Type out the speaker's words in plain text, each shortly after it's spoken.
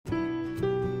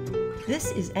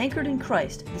This is Anchored in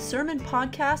Christ, the sermon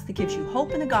podcast that gives you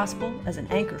hope in the gospel as an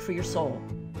anchor for your soul.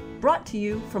 Brought to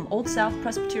you from Old South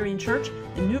Presbyterian Church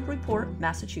in Newburyport,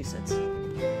 Massachusetts.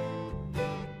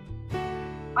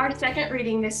 Our second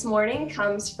reading this morning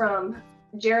comes from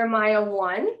Jeremiah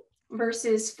 1,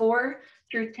 verses 4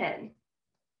 through 10.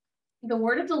 The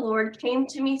word of the Lord came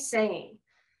to me saying,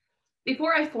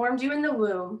 "Before I formed you in the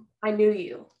womb, I knew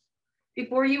you.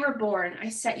 Before you were born, I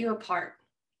set you apart.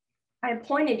 I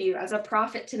appointed you as a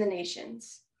prophet to the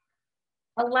nations.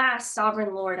 Alas,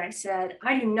 sovereign Lord, I said,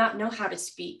 I do not know how to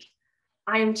speak.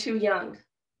 I am too young."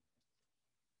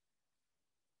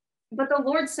 But the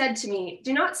Lord said to me,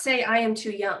 "Do not say I am too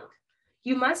young.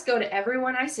 You must go to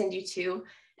everyone I send you to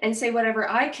and say whatever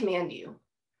I command you.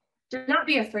 Do not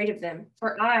be afraid of them,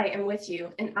 for I am with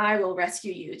you and I will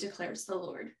rescue you, declares the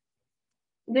Lord."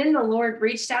 Then the Lord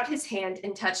reached out his hand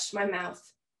and touched my mouth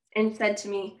and said to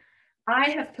me,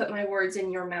 "I have put my words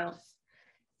in your mouth.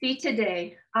 See,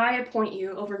 today I appoint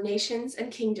you over nations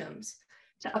and kingdoms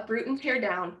to uproot and tear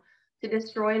down, to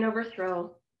destroy and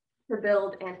overthrow, to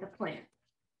build and to plant."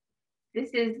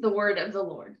 This is the word of the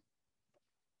Lord.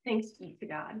 Thanks be to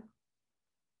God.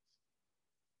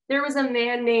 There was a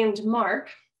man named Mark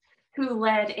who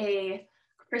led a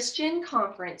Christian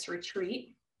conference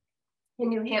retreat in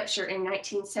New Hampshire in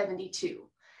 1972.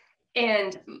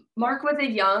 And Mark was a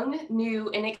young, new,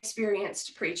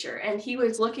 inexperienced preacher, and he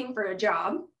was looking for a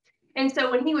job. And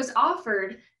so when he was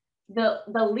offered the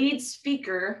lead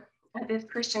speaker at this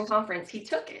Christian conference, he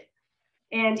took it.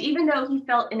 And even though he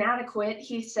felt inadequate,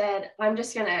 he said, "I'm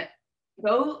just going to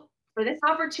go for this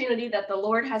opportunity that the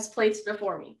Lord has placed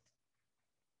before me."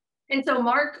 And so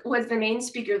Mark was the main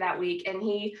speaker that week, and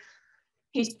he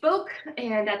spoke,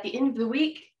 and at the end of the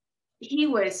week, he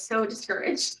was so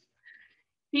discouraged.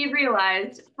 He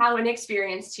realized how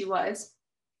inexperienced he was,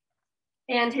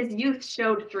 and his youth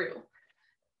showed through.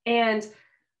 And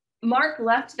Mark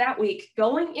left that week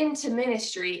going into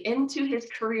ministry, into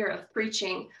his career of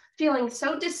preaching, feeling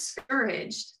so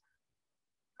discouraged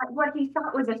at what he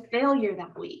thought was a failure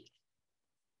that week.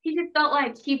 He just felt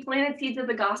like he planted seeds of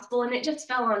the gospel and it just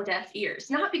fell on deaf ears,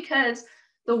 not because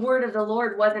the word of the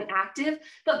Lord wasn't active,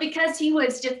 but because he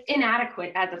was just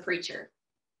inadequate as a preacher.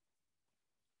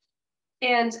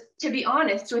 And to be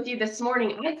honest with you this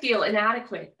morning, I feel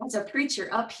inadequate as a preacher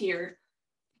up here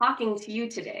talking to you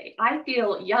today. I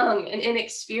feel young and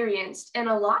inexperienced, and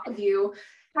a lot of you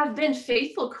have been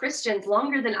faithful Christians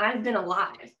longer than I've been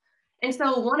alive. And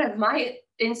so one of my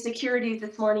insecurities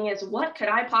this morning is, what could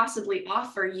I possibly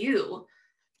offer you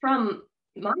from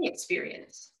my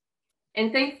experience?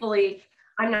 And thankfully,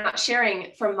 I'm not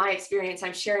sharing from my experience,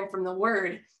 I'm sharing from the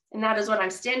word. And that is what I'm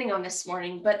standing on this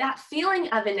morning. But that feeling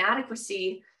of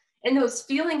inadequacy and those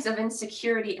feelings of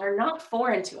insecurity are not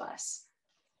foreign to us.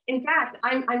 In fact,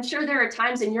 I'm sure there are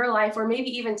times in your life, or maybe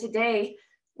even today,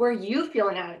 where you feel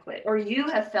inadequate or you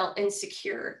have felt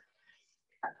insecure.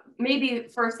 Maybe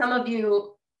for some of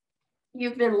you,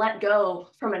 you've been let go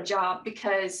from a job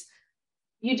because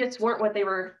you just weren't what they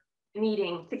were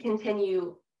needing to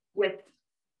continue with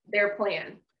their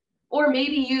plan. Or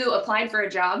maybe you applied for a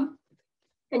job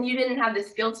and you didn't have the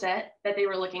skill set that they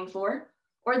were looking for,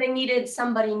 or they needed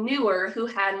somebody newer who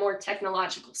had more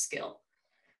technological skill.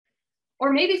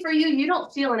 Or maybe for you, you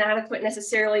don't feel inadequate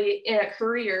necessarily in a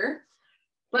career,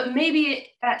 but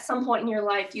maybe at some point in your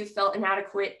life, you felt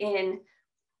inadequate in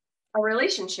a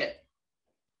relationship.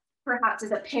 Perhaps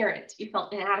as a parent, you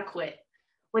felt inadequate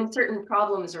when certain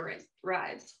problems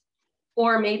arise,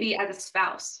 or maybe as a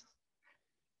spouse.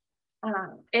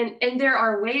 And there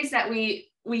are ways that we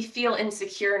feel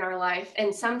insecure in our life,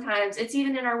 and sometimes it's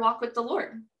even in our walk with the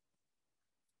Lord.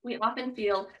 We often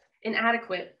feel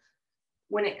inadequate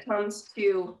when it comes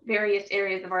to various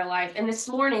areas of our life. And this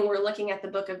morning, we're looking at the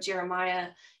book of Jeremiah,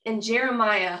 and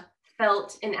Jeremiah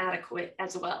felt inadequate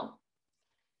as well.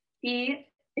 He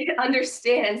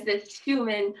understands this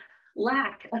human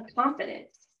lack of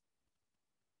confidence.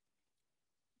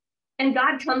 And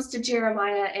God comes to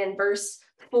Jeremiah in verse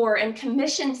 4 and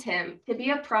commissions him to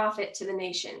be a prophet to the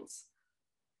nations.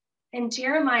 And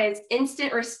Jeremiah's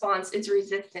instant response is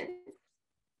resistance.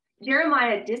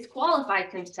 Jeremiah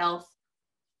disqualifies himself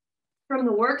from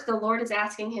the work the Lord is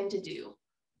asking him to do.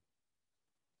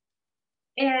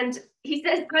 And he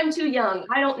says, "I'm too young.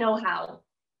 I don't know how."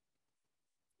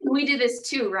 We do this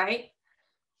too, right?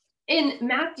 In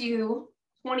Matthew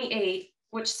 28,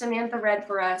 which Samantha read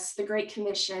for us, the Great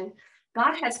Commission,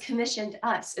 God has commissioned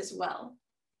us as well.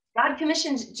 God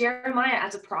commissioned Jeremiah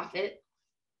as a prophet,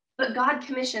 but God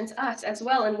commissions us as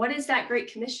well. And what is that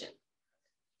Great Commission?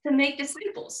 To make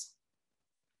disciples.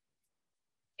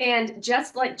 And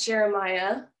just like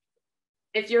Jeremiah,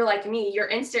 if you're like me, your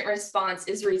instant response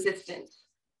is resistance,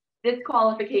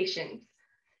 disqualification.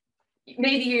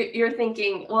 Maybe you're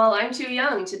thinking, well, I'm too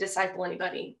young to disciple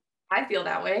anybody. I feel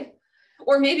that way.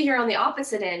 Or maybe you're on the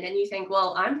opposite end and you think,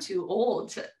 well, I'm too old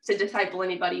to disciple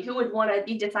anybody. Who would want to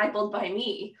be discipled by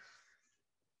me?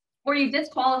 Or you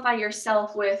disqualify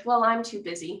yourself with, well, I'm too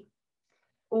busy.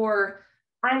 Or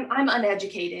I'm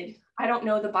uneducated. I don't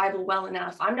know the Bible well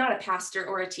enough. I'm not a pastor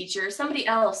or a teacher. Somebody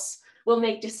else will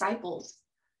make disciples.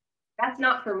 That's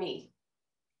not for me.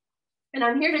 And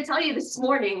I'm here to tell you this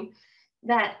morning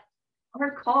that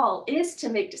our call is to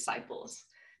make disciples.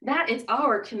 That is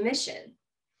our commission.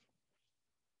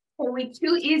 And we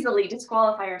too easily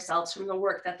disqualify ourselves from the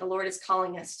work that the Lord is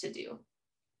calling us to do.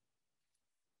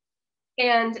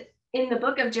 And in the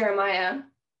book of Jeremiah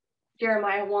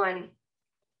 1,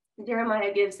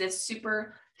 Jeremiah gives this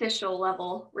superficial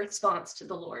level response to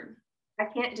the Lord. I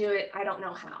can't do it. I don't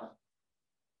know how.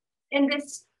 And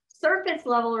this surface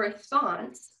level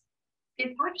response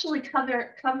is actually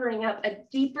covering up a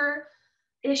deeper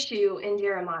issue in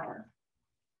Jeremiah.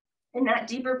 And that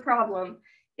deeper problem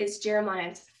is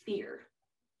Jeremiah's fear.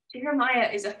 Jeremiah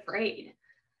is afraid.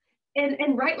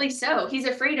 And rightly so. He's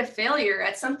afraid of failure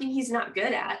at something he's not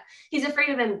good at. He's afraid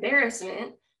of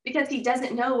embarrassment because he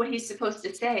doesn't know what he's supposed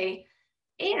to say.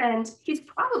 And he's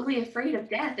probably afraid of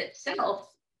death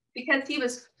itself because he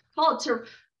was called to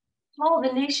call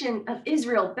the nation of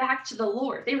Israel back to the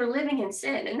Lord. They were living in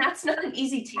sin, and that's not an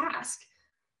easy task.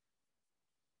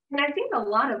 And I think a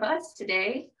lot of us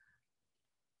today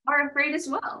are afraid as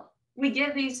well. We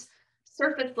give these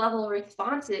surface level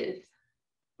responses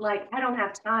like, I don't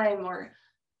have time, or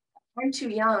I'm too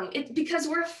young. It's because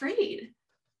we're afraid.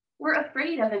 We're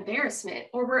afraid of embarrassment,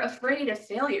 or we're afraid of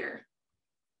failure.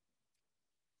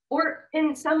 Or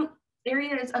in some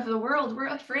areas of the world, we're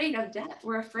afraid of death.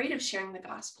 We're afraid of sharing the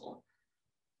gospel.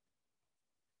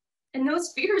 And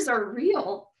those fears are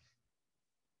real.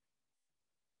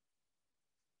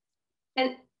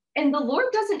 And the Lord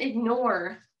doesn't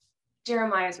ignore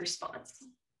Jeremiah's response.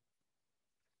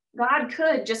 God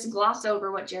could just gloss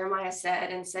over what Jeremiah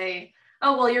said and say,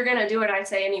 oh, well, you're going to do what I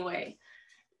say anyway.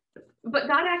 But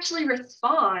God actually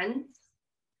responds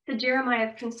to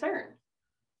Jeremiah's concern.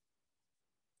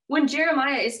 When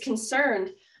Jeremiah is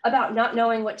concerned about not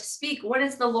knowing what to speak, what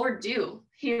does the Lord do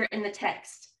here in the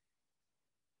text?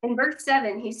 In verse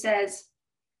 7, he says,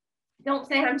 don't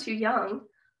say I'm too young.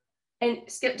 And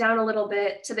skip down a little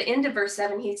bit to the end of verse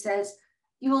 7, he says,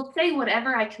 you will say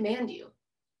whatever I command you.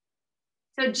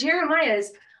 So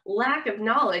Jeremiah's lack of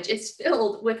knowledge is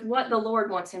filled with what the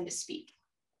Lord wants him to speak.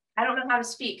 I don't know how to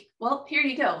speak. Well, here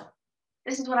you go.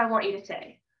 This is what I want you to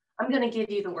say. I'm going to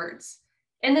give you the words.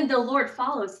 And then the Lord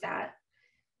follows that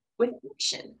with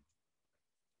action.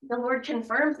 The Lord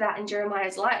confirms that in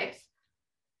Jeremiah's life.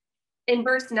 In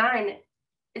verse 9,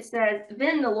 it says,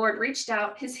 then the Lord reached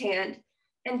out his hand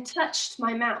and touched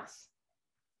my mouth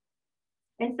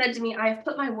and said to me, I have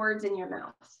put my words in your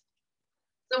mouth.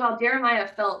 So while Jeremiah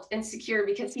felt insecure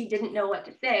because he didn't know what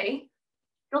to say,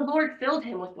 the Lord filled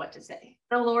him with what to say.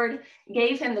 The Lord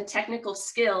gave him the technical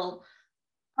skill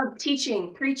of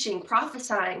teaching, preaching,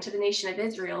 prophesying to the nation of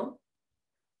Israel.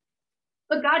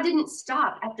 But God didn't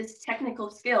stop at this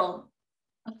technical skill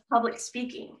of public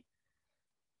speaking.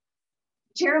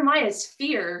 Jeremiah's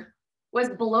fear was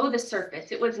below the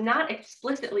surface. It was not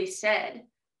explicitly said,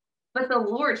 but the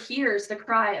Lord hears the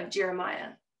cry of Jeremiah.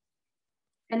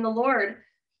 And the Lord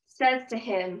says to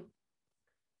him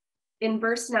in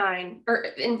verse 8,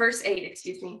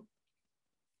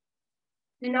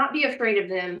 do not be afraid of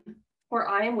them, for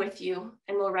I am with you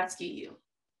and will rescue you.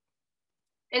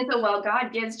 And so while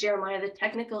God gives Jeremiah the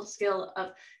technical skill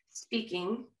of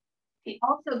speaking, he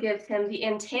also gives him the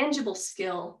intangible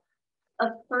skill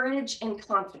of courage and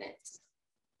confidence.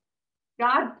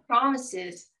 God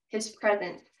promises his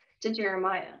presence to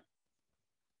Jeremiah.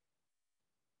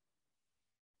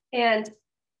 And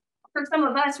for some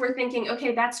of us, we're thinking,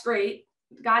 okay, that's great.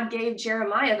 God gave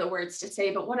Jeremiah the words to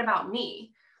say, but what about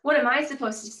me? What am I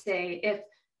supposed to say if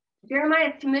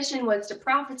Jeremiah's commission was to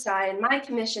prophesy and my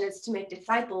commission is to make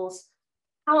disciples?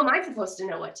 How am I supposed to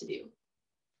know what to do?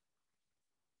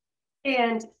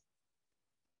 And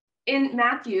in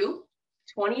Matthew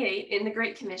 28, in the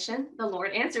Great Commission, the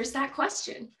Lord answers that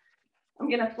question. I'm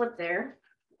going to flip there.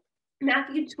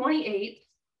 Matthew 28,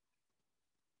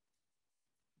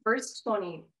 verse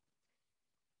 20.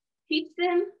 Teach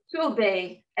them to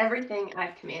obey everything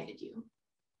I've commanded you.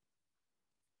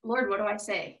 Lord, what do I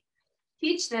say?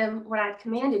 Teach them what I've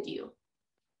commanded you.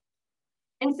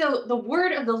 And so the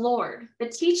word of the Lord, the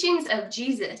teachings of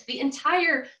Jesus, the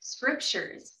entire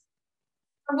scriptures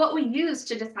are what we use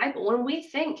to disciple. When we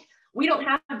think, We don't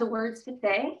have the words to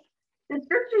say. The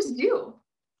scriptures do.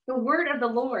 The word of the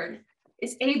Lord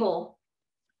is able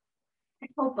to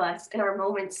help us in our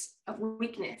moments of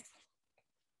weakness.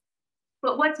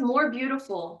 But what's more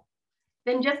beautiful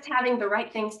than just having the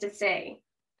right things to say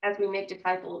as we make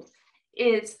disciples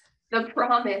is the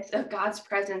promise of God's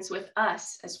presence with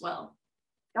us as well.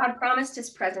 God promised his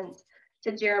presence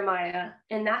to Jeremiah,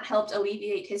 and that helped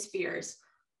alleviate his fears.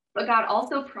 But God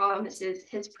also promises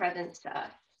his presence to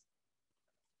us.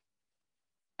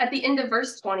 At the end of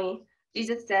verse 20,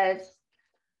 Jesus says,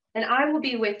 "And I will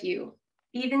be with you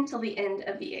even till the end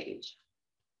of the age."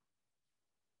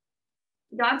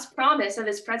 God's promise of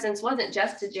his presence wasn't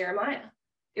just to Jeremiah,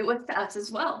 it was to us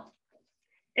as well.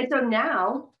 And so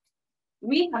now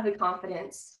we have the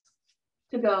confidence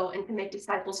to go and to make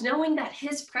disciples, knowing that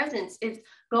his presence is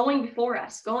going before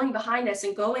us, going behind us,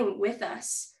 and going with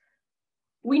us.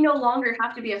 We no longer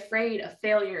have to be afraid of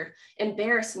failure,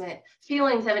 embarrassment,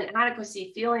 feelings of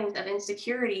inadequacy, feelings of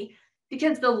insecurity,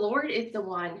 because the Lord is the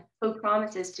one who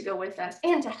promises to go with us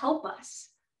and to help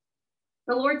us.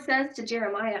 The Lord says to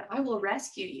Jeremiah, "I will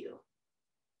rescue you.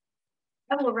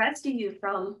 I will rescue you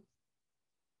from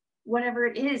whatever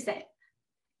it is that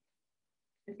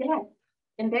death,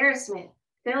 embarrassment,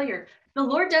 failure." The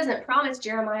Lord doesn't promise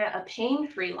Jeremiah a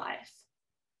pain-free life,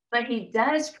 but he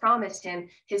does promise him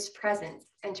his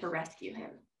presence and to rescue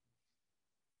him.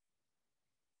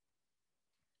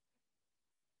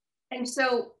 And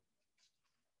so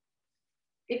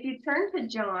if you turn to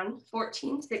John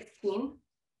 14:16,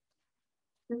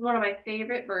 this is one of my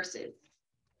favorite verses.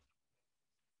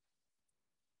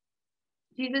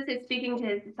 Jesus is speaking to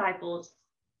his disciples,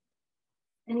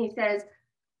 and he says,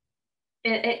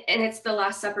 and it's the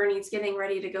Last Supper, and he's getting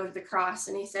ready to go to the cross,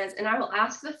 and he says, "And I will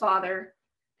ask the Father,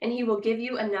 and he will give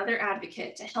you another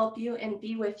advocate to help you and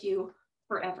be with you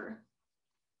forever."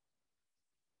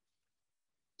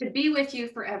 To be with you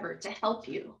forever, to help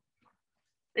you.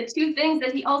 The two things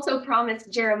that he also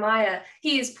promised Jeremiah,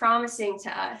 he is promising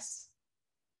to us.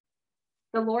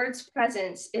 The Lord's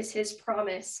presence is his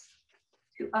promise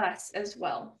to us as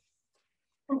well.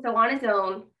 And so on his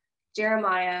own,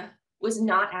 Jeremiah was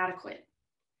not adequate.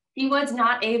 He was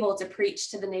not able to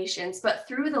preach to the nations, but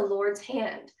through the Lord's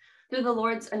hand, through the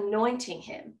Lord's anointing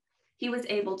him, he was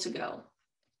able to go.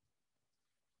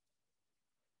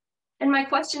 And my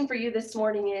question for you this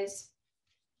morning is,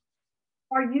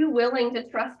 are you willing to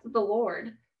trust the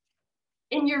Lord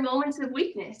in your moments of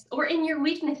weakness or in your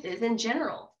weaknesses in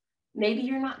general? Maybe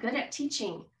you're not good at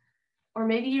teaching, or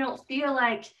maybe you don't feel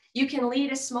like you can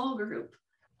lead a small group.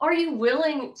 Are you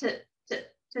willing to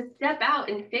step out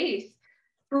in faith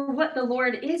for what the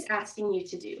Lord is asking you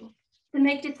to do, to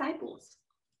make disciples?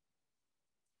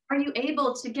 Are you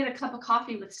able to get a cup of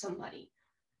coffee with somebody?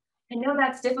 I know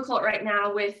that's difficult right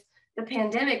now with the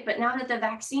pandemic, but now that the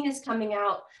vaccine is coming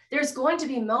out, there's going to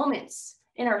be moments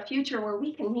in our future where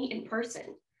we can meet in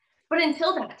person. But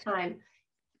until that time,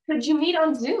 could you meet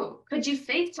on Zoom? Could you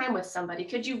FaceTime with somebody?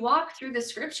 Could you walk through the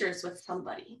scriptures with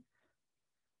somebody?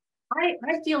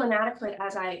 I feel inadequate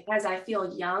as I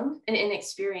feel young and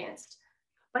inexperienced,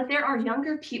 but there are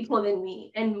younger people than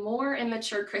me and more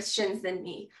immature Christians than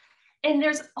me. And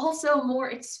there's also more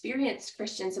experienced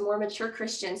Christians and more mature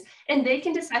Christians, and they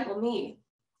can disciple me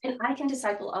and I can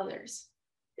disciple others.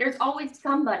 There's always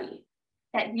somebody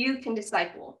that you can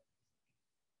disciple.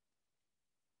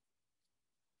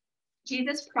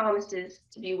 Jesus promises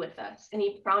to be with us, and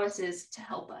he promises to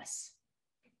help us.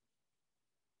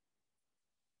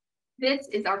 This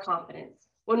is our confidence.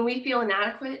 When we feel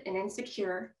inadequate and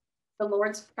insecure, the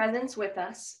Lord's presence with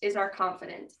us is our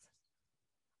confidence.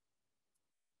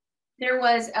 There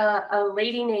was a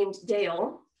lady named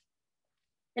Dale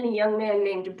and a young man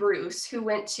named Bruce who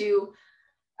went to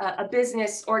a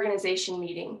business organization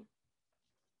meeting.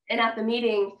 And at the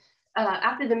meeting,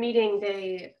 after the meeting,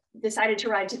 they decided to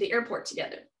ride to the airport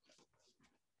together.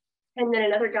 And then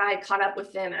another guy caught up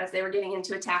with them as they were getting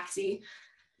into a taxi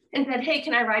and said, "Hey,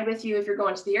 can I ride with you if you're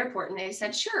going to the airport?" And they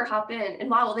said, "Sure, hop in." And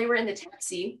while they were in the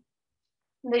taxi,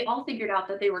 they all figured out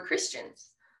that they were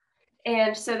Christians.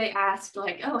 And so they asked,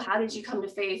 like, "Oh, how did you come to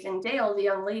faith?" And Dale, the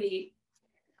young lady,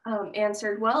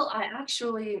 answered, "Well, I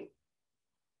actually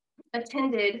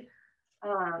attended,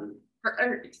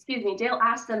 Dale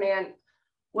asked the man,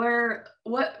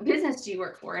 what business do you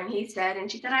work for?" And he said,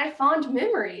 and she said, "I have fond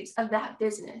memories of that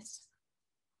business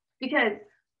because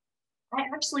I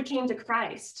actually came to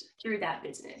Christ through that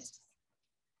business.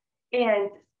 And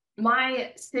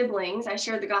my siblings, I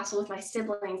shared the gospel with my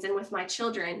siblings and with my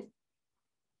children,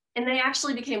 and they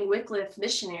actually became Wycliffe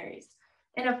missionaries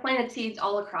and have planted seeds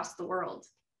all across the world."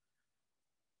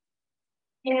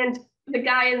 And the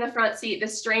guy in the front seat, the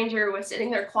stranger, was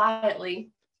sitting there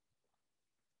quietly.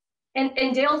 And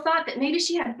Dale thought that maybe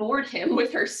she had bored him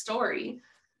with her story.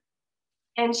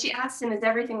 And she asked him, "Is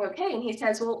everything okay?" And he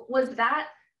says, "Well, was that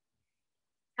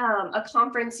a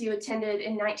conference you attended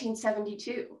in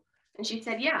 1972? And she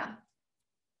said, "Yeah."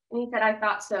 And he said, "I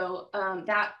thought so.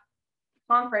 That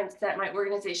conference that my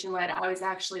organization led, I was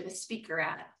actually the speaker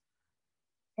at.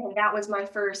 And that was my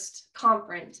first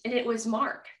conference. And it was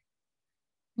Mark.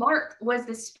 Mark was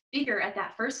the speaker at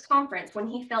that first conference when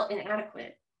he felt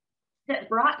inadequate, that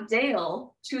brought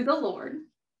Dale to the Lord,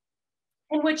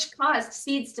 and which caused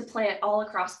seeds to plant all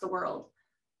across the world."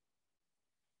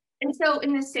 And so,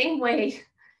 in the same way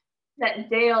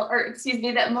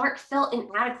that Mark felt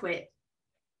inadequate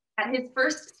at his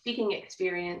first speaking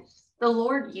experience, the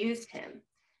Lord used him.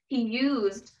 He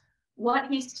used what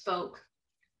he spoke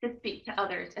to speak to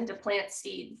others and to plant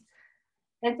seeds.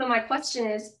 And so, my question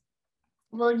is,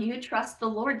 will you trust the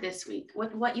Lord this week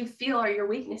with what you feel are your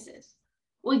weaknesses?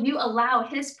 Will you allow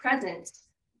his presence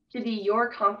to be your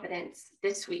confidence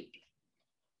this week?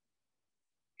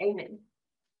 Amen.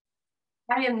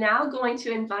 I am now going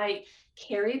to invite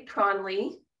Carrie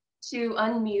Cronley to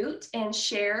unmute and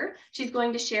share. She's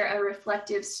going to share a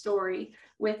reflective story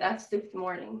with us this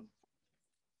morning.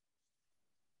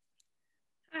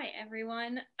 Hi,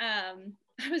 everyone.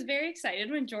 I was very excited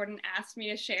when Jordan asked me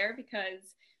to share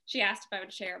because she asked if I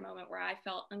would share a moment where I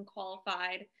felt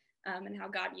unqualified and how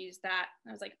God used that.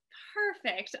 I was like,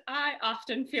 perfect. I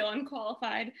often feel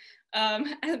unqualified.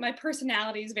 My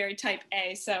personality is very type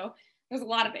A, so there's a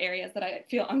lot of areas that I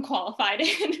feel unqualified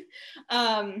in.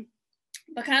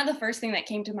 But kind of the first thing that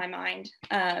came to my mind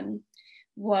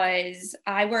was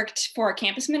I worked for a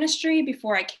campus ministry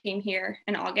before I came here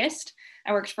in August.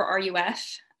 I worked for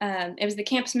RUF. It was the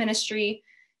campus ministry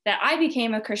that I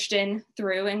became a Christian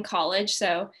through in college.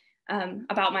 So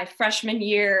about my freshman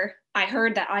year, I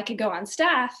heard that I could go on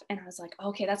staff, and I was like,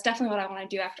 okay, that's definitely what I want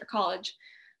to do after college.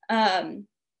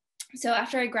 So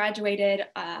after I graduated,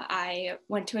 I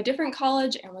went to a different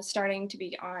college and was starting to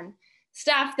be on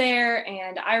staff there.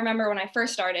 And I remember when I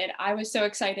first started, I was so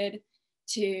excited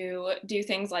to do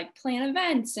things like plan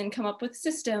events and come up with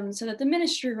systems so that the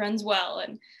ministry runs well.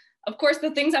 And of course,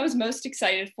 the things I was most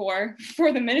excited for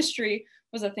the ministry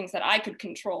was the things that I could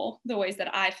control, the ways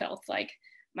that I felt like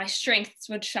my strengths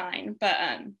would shine. But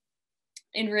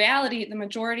in reality, the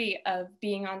majority of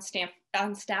being on staff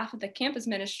at the campus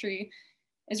ministry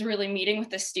is really meeting with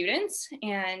the students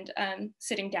and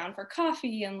sitting down for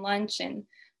coffee and lunch and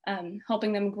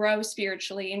helping them grow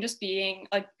spiritually and just being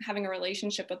like having a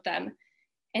relationship with them.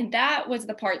 And that was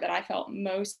the part that I felt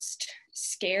most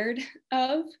scared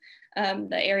of,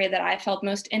 the area that I felt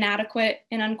most inadequate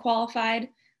and unqualified.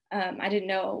 I didn't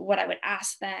know what I would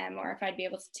ask them or if I'd be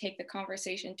able to take the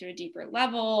conversation to a deeper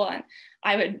level. And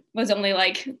I was only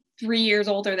like 3 years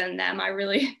older than them.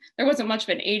 There wasn't much of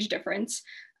an age difference.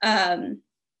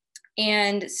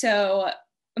 And so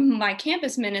my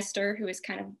campus minister, who is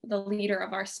kind of the leader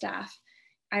of our staff,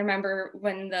 I remember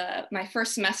when my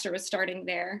first semester was starting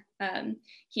there,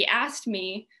 he asked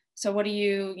me, "So what are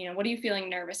you feeling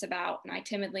nervous about?" And I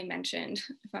timidly mentioned,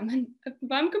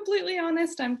 if I'm completely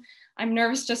honest, I'm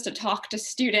nervous just to talk to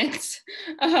students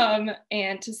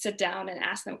and to sit down and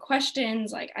ask them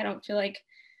questions. Like, I don't feel like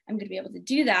I'm going to be able to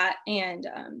do that. And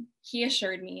he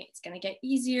assured me it's going to get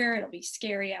easier. It'll be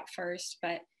scary at first,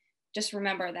 but just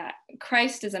remember that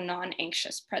Christ is a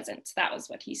non-anxious presence. That was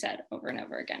what he said over and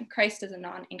over again. Christ is a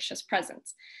non-anxious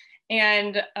presence.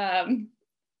 And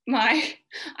I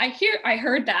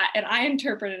heard that and I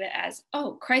interpreted it as,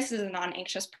 oh, Christ is a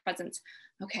non-anxious presence.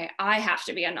 Okay, I have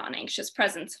to be a non-anxious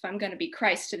presence if I'm going to be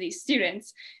Christ to these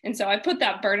students. And so I put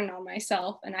that burden on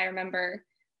myself. And I remember,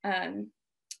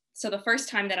 so the first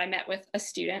time that I met with a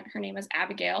student, her name was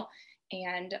Abigail,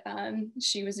 and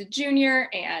she was a junior,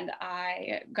 and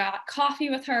I got coffee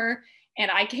with her,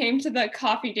 and I came to the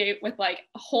coffee date with like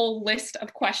a whole list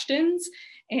of questions,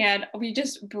 and we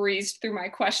just breezed through my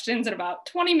questions in about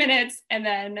 20 minutes, and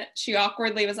then she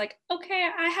awkwardly was like, "Okay,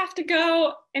 I have to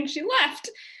go," and she left.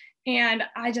 And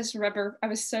I just remember I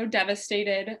was so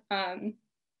devastated. I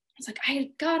was like,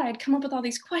 I'd come up with all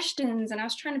these questions, and I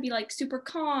was trying to be like super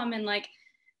calm and like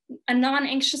a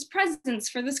non-anxious presence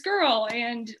for this girl,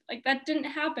 and like that didn't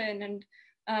happen. And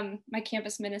my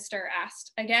campus minister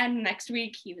asked again next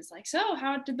week. He was like, "So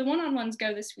how did the one-on-ones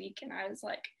go this week?" And I was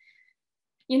like,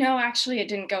 actually it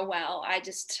didn't go well. I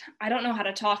don't know how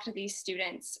to talk to these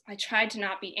students. I tried to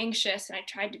not be anxious, and I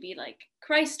tried to be like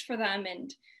Christ for them.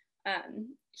 And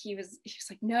he was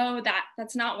like, "No,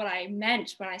 that's not what I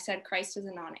meant when I said Christ is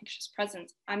a non-anxious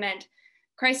presence. I meant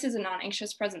Christ is a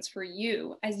non-anxious presence for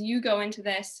you. As you go into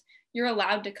this, you're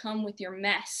allowed to come with your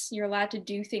mess. You're allowed to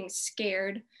do things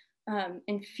scared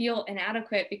and feel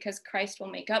inadequate, because Christ will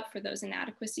make up for those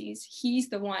inadequacies. He's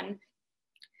the one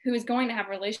who is going to have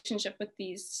a relationship with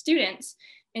these students,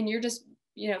 and you're just,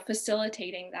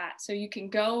 facilitating that. So you can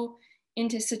go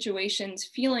into situations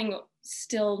feeling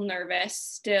still nervous,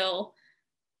 still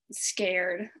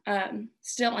scared,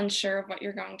 still unsure of what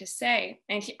you're going to say.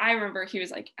 And I remember he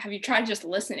was like, have you tried just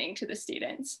listening to the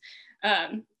students?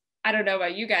 I don't know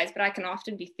about you guys, but I can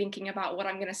often be thinking about what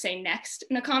I'm going to say next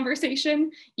in a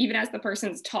conversation. Even as the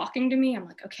person's talking to me, I'm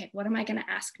like, okay, what am I going to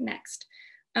ask next?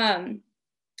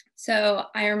 So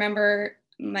I remember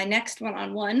my next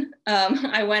one-on-one,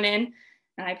 I went in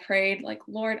and I prayed, like,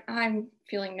 Lord, I'm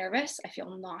feeling nervous. I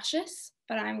feel nauseous,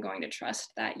 but I'm going to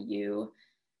trust that you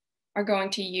are going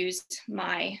to use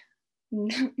my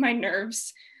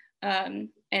nerves and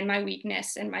my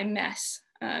weakness and my mess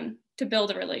to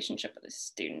build a relationship with a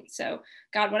student. So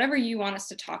God, whatever you want us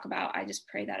to talk about, I just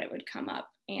pray that it would come up.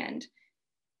 And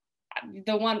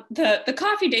the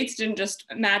coffee dates didn't just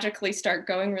magically start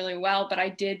going really well, but I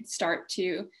did start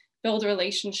to build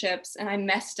relationships, and I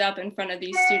messed up in front of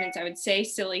these students. I would say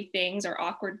silly things or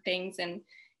awkward things, and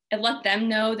it let them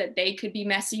know that they could be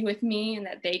messy with me and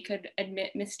that they could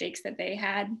admit mistakes that they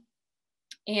had.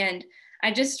 And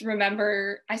I still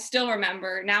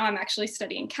remember, now I'm actually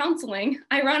studying counseling.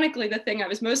 Ironically, the thing I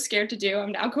was most scared to do,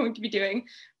 I'm now going to be doing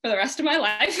for the rest of my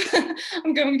life.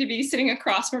 I'm going to be sitting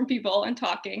across from people and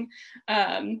talking.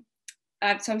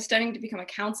 So I'm studying to become a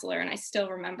counselor, and I still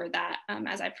remember that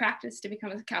as I practiced to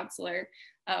become a counselor,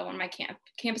 when my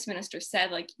campus minister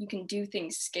said, like, you can do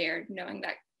things scared, knowing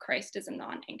that Christ is a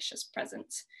non-anxious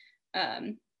presence.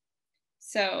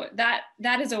 So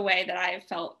that is a way that I have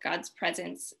felt God's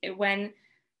presence. When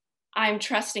I'm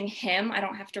trusting him, I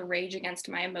don't have to rage against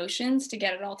my emotions to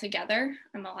get it all together.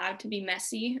 I'm allowed to be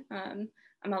messy. I'm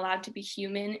allowed to be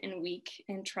human and weak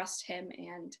and trust him,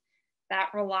 and that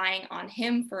relying on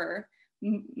him for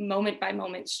moment by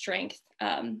moment strength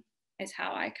is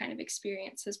how I kind of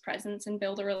experience his presence and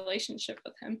build a relationship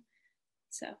with him.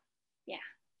 So yeah,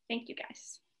 thank you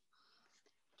guys.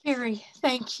 Carrie,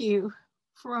 thank you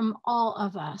from all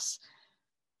of us.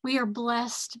 We are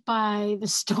blessed by the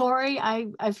story. I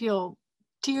feel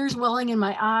tears welling in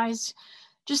my eyes,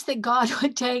 just that God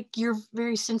would take your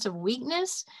very sense of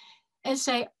weakness and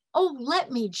say, oh,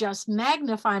 let me just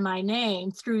magnify my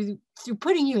name through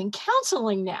putting you in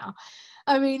counseling now.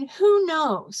 I mean, who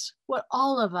knows what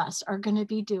all of us are going to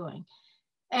be doing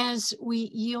as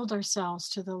we yield ourselves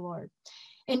to the Lord.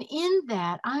 And in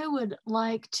that, I would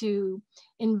like to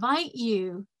invite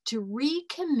you to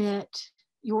recommit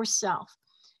yourself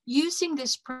using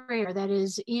this prayer that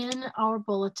is in our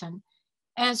bulletin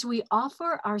as we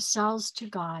offer ourselves to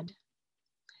God.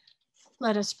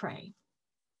 Let us pray.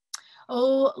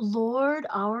 O Lord,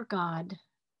 our God,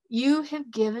 you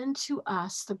have given to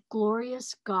us the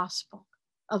glorious gospel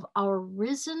of our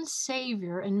risen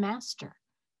Savior and Master.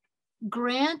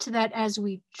 Grant that as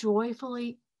we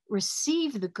joyfully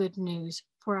receive the good news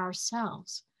for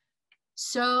ourselves,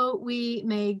 so we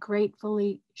may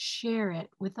gratefully share it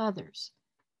with others,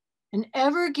 and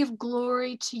ever give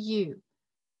glory to you,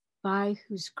 by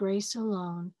whose grace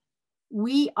alone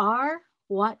we are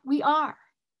what we are,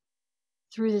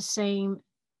 through the same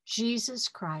Jesus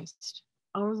Christ,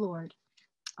 our Lord.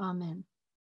 Amen.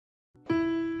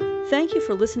 Thank you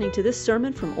for listening to this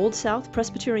sermon from Old South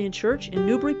Presbyterian Church in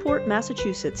Newburyport,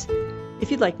 Massachusetts. If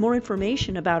you'd like more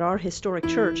information about our historic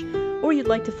church, or you'd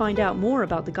like to find out more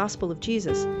about the gospel of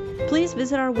Jesus, please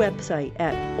visit our website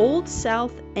at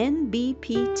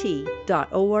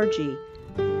oldsouthnbpt.org.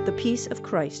 The peace of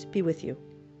Christ be with you.